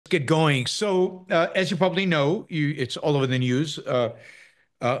get going. So, as you probably know, it's all over the news.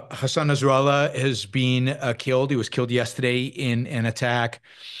 Hassan Nasrallah has been killed. He was killed yesterday in an attack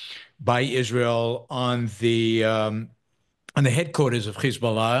by Israel on the headquarters of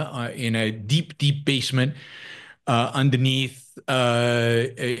Hezbollah in a deep, deep basement underneath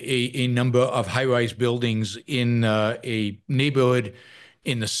a number of high-rise buildings in a neighborhood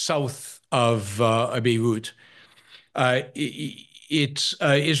in the south of Beirut. It's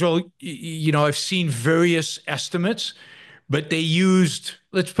Israel. I've seen various estimates, but they used,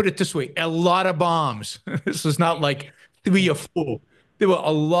 let's put it this way, a lot of bombs. This is not like three or four. There were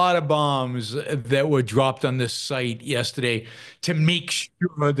a lot of bombs that were dropped on this site yesterday to make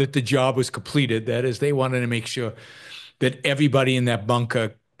sure that the job was completed. That is, they wanted to make sure that everybody in that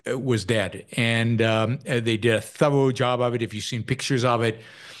bunker was dead. And they did a thorough job of it. If you've seen pictures of it,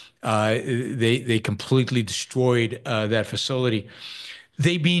 they completely destroyed that facility.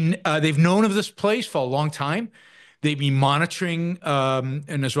 They've known of this place for a long time. They've been monitoring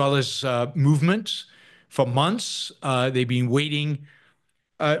and as well as movements for months. They've been waiting,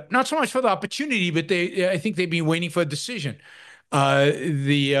 not so much for the opportunity, but I think they've been waiting for a decision.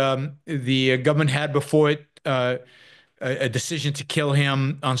 The government had before it a decision to kill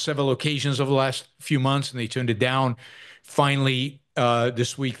him on several occasions over the last few months, and they turned it down. Finally,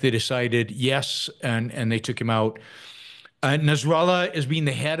 this week they decided yes, and they took him out. Nasrallah has been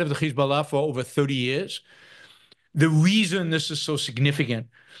the head of the Hezbollah for over 30 years. The reason this is so significant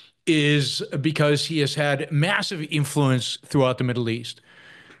is because he has had massive influence throughout the Middle East.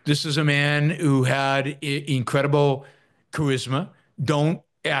 This is a man who had incredible charisma. Don't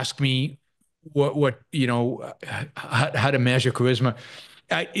ask me how to measure charisma.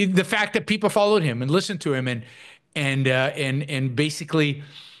 The fact that people followed him and listened to him and basically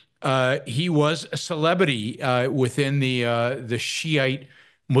he was a celebrity within the Shiite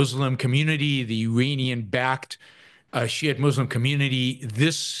Muslim community, the Iranian-backed Shiite Muslim community.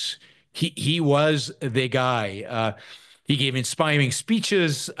 He was the guy. He gave inspiring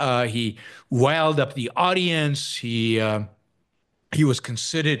speeches. He riled up the audience. He was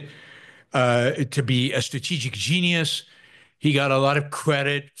considered to be a strategic genius. He got a lot of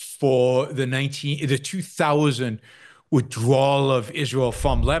credit for the 2000 withdrawal of Israel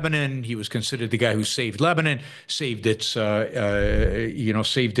from Lebanon. He was considered the guy who saved Lebanon, saved it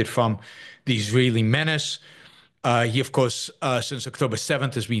from the Israeli menace. He, of course, since October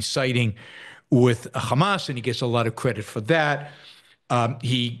 7th, has been siding with Hamas, and he gets a lot of credit for that.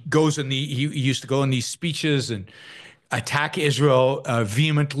 He used to go in these speeches and attack Israel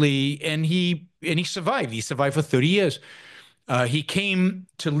vehemently, and he survived. He survived for 30 years. He came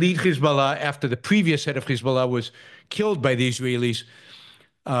to lead Hezbollah after the previous head of Hezbollah was killed by the Israelis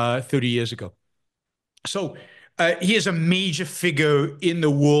 30 years ago. So he is a major figure in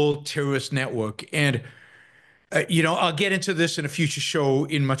the world terrorist network. And, I'll get into this in a future show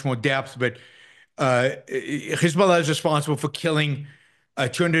in much more depth, but Hezbollah is responsible for killing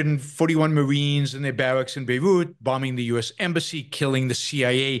 241 Marines in their barracks in Beirut, bombing the U.S. Embassy, killing the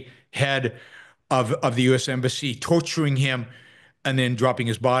CIA head of the U.S. Embassy, torturing him, and then dropping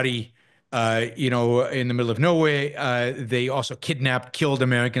his body, in the middle of nowhere. They also kidnapped, killed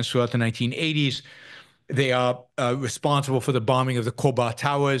Americans throughout the 1980s. They are responsible for the bombing of the Kobar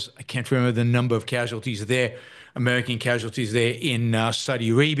Towers. I can't remember the number of casualties there, American casualties there in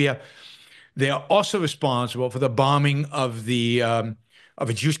Saudi Arabia. They are also responsible for the bombing of a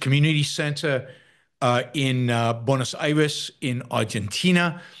Jewish community center in Buenos Aires in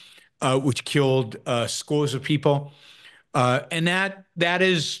Argentina, which killed scores of people. And that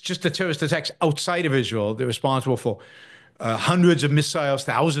is just the terrorist attacks outside of Israel. They're responsible for hundreds of missiles,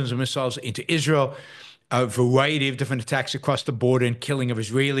 thousands of missiles into Israel, a variety of different attacks across the border and killing of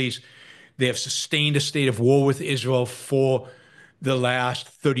Israelis. They have sustained a state of war with Israel for the last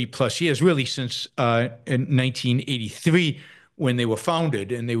 30 plus years, really since in 1983 when they were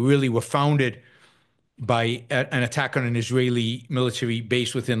founded. And they really were founded by an attack on an Israeli military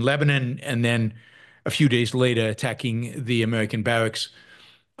base within Lebanon, and then a few days later attacking the American barracks,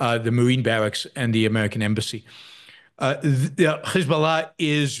 the Marine barracks, and the American embassy. The Hezbollah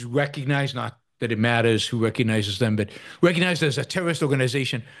is recognized, not that it matters who recognizes them, but recognized as a terrorist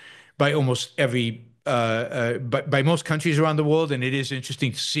organization by almost by most countries around the world. And it is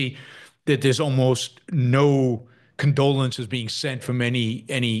interesting to see that there's almost no condolences being sent from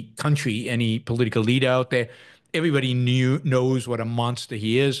any country, any political leader out there. Everybody knows what a monster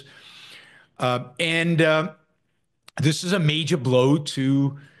he is. And this is a major blow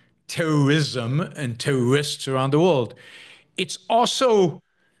to terrorism and terrorists around the world. It's also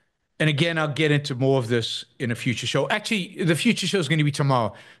and again, I'll get into more of this in a future show. Actually, the future show is going to be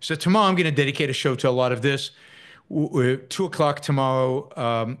tomorrow. So tomorrow, I'm going to dedicate a show to a lot of this. 2 o'clock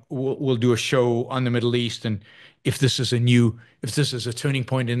tomorrow, we'll do a show on the Middle East, and if this is a turning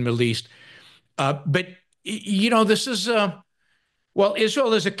point in the Middle East. But this is well,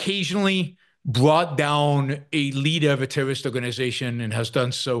 Israel has occasionally brought down a leader of a terrorist organization and has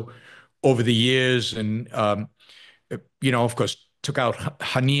done so over the years, and of course, took out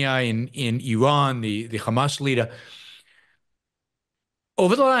Hania in Iran, the Hamas leader.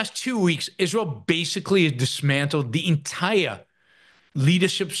 Over the last 2 weeks, Israel basically has dismantled the entire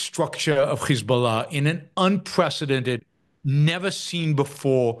leadership structure of Hezbollah in an unprecedented, never seen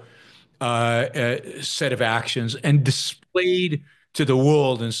before set of actions, and displayed to the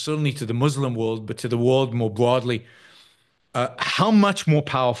world, and certainly to the Muslim world, but to the world more broadly, how much more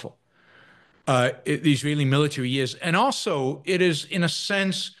powerful the Israeli military is. And also, it is, in a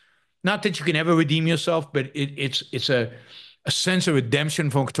sense, not that you can ever redeem yourself, but it's a sense of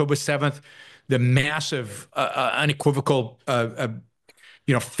redemption from October 7th, the massive, unequivocal,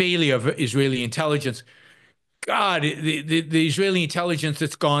 failure of Israeli intelligence. God, the Israeli intelligence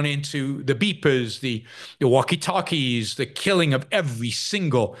that's gone into the beepers, the walkie-talkies, the killing of every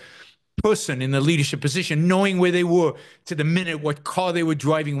single person in the leadership position, knowing where they were to the minute, what car they were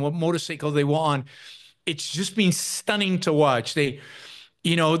driving, what motorcycle they were on. It's just been stunning to watch. They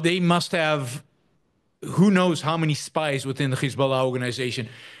must have who knows how many spies within the Hezbollah organization,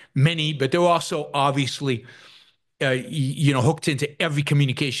 many, but they're also obviously hooked into every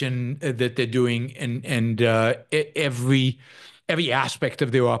communication that they're doing, and every aspect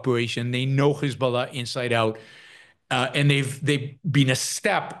of their operation. They know Hezbollah inside out, and they've been a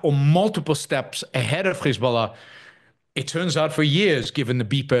step or multiple steps ahead of Hezbollah. It turns out for years, given the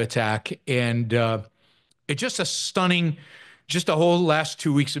beeper attack, and it's just a stunning. Just the whole last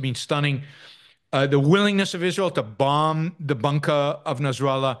 2 weeks have been stunning. The willingness of Israel to bomb the bunker of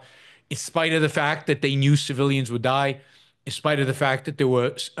Nasrallah, in spite of the fact that they knew civilians would die, in spite of the fact that there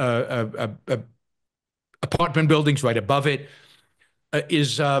were apartment buildings right above it,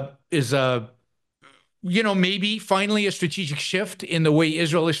 is maybe finally a strategic shift in the way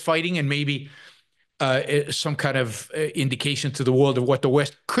Israel is fighting, and maybe some kind of indication to the world of what the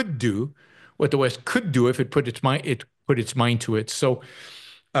West could do, if it put its mind to it. So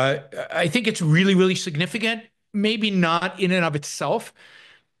I think it's really, really significant. Maybe not in and of itself,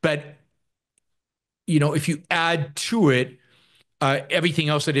 but if you add to it everything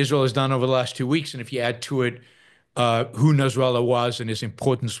else that Israel has done over the last 2 weeks, and if you add to it who Nasrallah was and his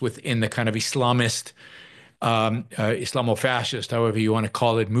importance within the kind of Islamist, Islamo-fascist, however you want to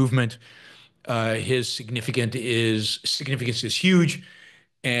call it, movement, his significance is huge,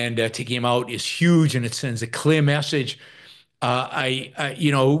 and taking him out is huge, and it sends a clear message.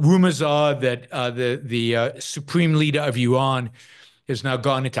 Rumors are that the supreme leader of Iran has now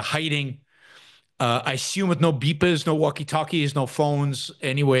gone into hiding. I assume with no beepers, no walkie-talkies, no phones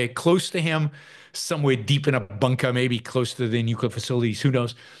anywhere close to him, somewhere deep in a bunker, maybe close to the nuclear facilities, who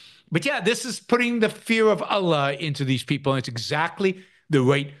knows. But yeah, this is putting the fear of Allah into these people, and it's exactly the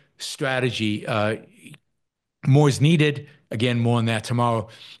right strategy. More is needed. Again, more on that tomorrow.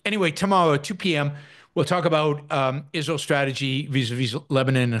 Anyway, tomorrow at 2 p.m., we'll talk about Israel's strategy vis-a-vis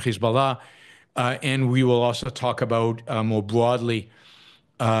Lebanon and Hezbollah, and we will also talk about more broadly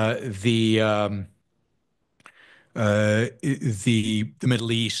the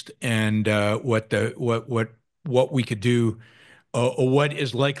Middle East, and what we could do, or what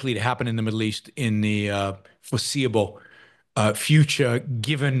is likely to happen in the Middle East in the foreseeable future,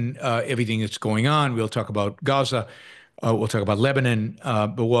 given everything that's going on. We'll talk about Gaza. We'll talk about Lebanon,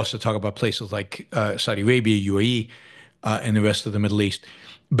 but we'll also talk about places like Saudi Arabia, UAE, and the rest of the Middle East.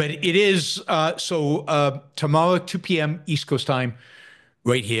 But it is tomorrow, 2 p.m. East Coast time,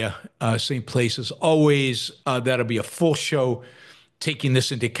 right here, same place as always. That'll be a full show taking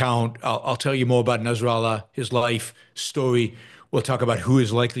this into account. I'll tell you more about Nasrallah, his life story. We'll talk about who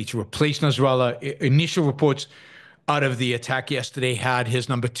is likely to replace Nasrallah. Initial reports out of the attack yesterday had his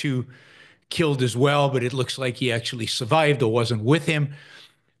number two killed as well, but it looks like he actually survived or wasn't with him.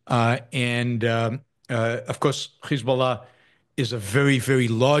 Of course, Hezbollah is a very, very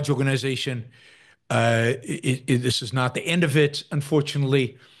large organization. This is not the end of it,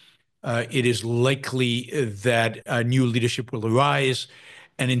 unfortunately. It is likely that new leadership will arise.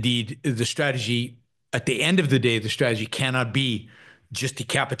 And indeed, the strategy, at the end of the day, the strategy cannot be just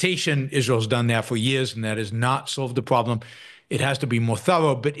decapitation. Israel's done that for years, and that has not solved the problem. It has to be more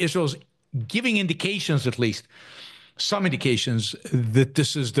thorough. But Israel's giving indications, at least some indications, that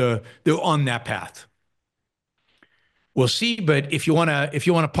they're on that path. we'll see. But if you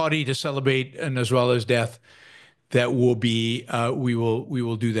wanna party to celebrate Nasrallah's death, that will be we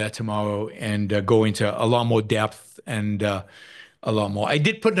will do that tomorrow and go into a lot more depth and a lot more. I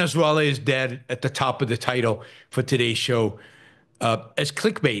did put Nasrallah is dead at the top of the title for today's show as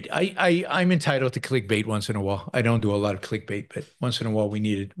clickbait. I'm entitled to clickbait once in a while. I don't do a lot of clickbait, but once in a while we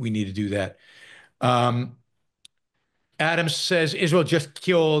need to do that. Um, Adam says Israel just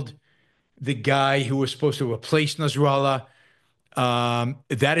killed the guy who was supposed to replace Nasrallah.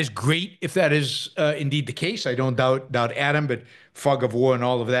 That is great if that is indeed the case. I don't doubt Adam, but fog of war and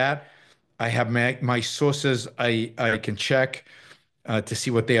all of that. I have my sources. I can check to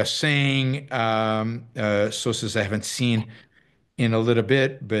see what they are saying. Sources I haven't seen in a little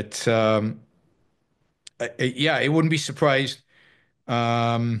bit, but yeah, I wouldn't be surprised.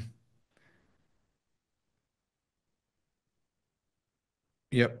 Um,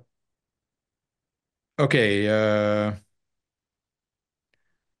 yep. Okay.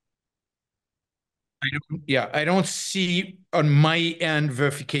 Yeah, I don't see on my end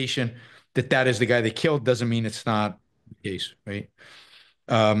verification that that is the guy they killed. Doesn't mean it's not the case, right?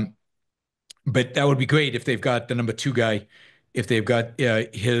 Um, but that would be great if they've got the number two guy, if they've got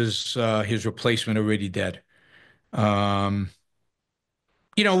his replacement already dead. Um,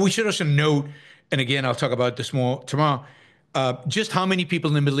 we should also note, and again, I'll talk about this more tomorrow, just how many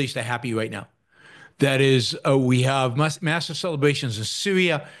people in the Middle East are happy right now. That is, we have massive celebrations in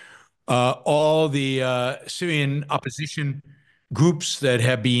Syria. All the Syrian opposition groups that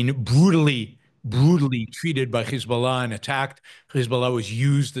have been brutally treated by Hezbollah and attacked. Hezbollah was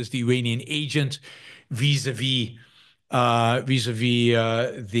used as the Iranian agent vis-a-vis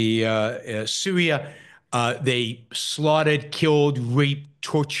the Syria. They slaughtered, killed, raped,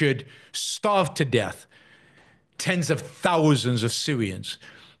 tortured, starved to death tens of thousands of Syrians.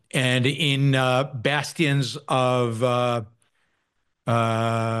 And in bastions of uh,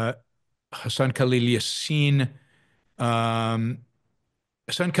 Hassan Khalil Yassin. Um,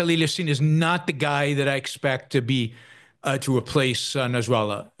 Hassan Khalil Yassin is not the guy that I expect to replace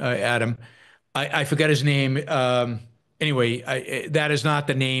Nasrallah, Adam. I forgot his name. Anyway, that is not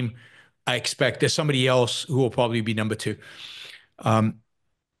the name I expect. There's somebody else who will probably be number two. Um,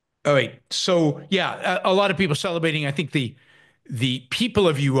 all right. So yeah, a lot of people celebrating. I think the people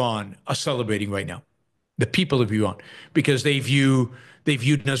of Iran are celebrating right now. The people of Iran, because they viewed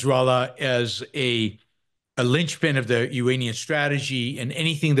Nasrallah as a linchpin of the Iranian strategy, and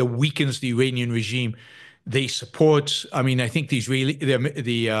anything that weakens the Iranian regime, they support. I mean, I think the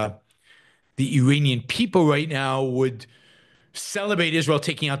Iranian people right now would celebrate Israel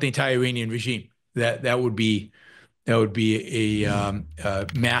taking out the entire Iranian regime. That would be a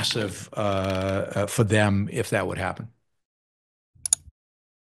massive for them if that would happen.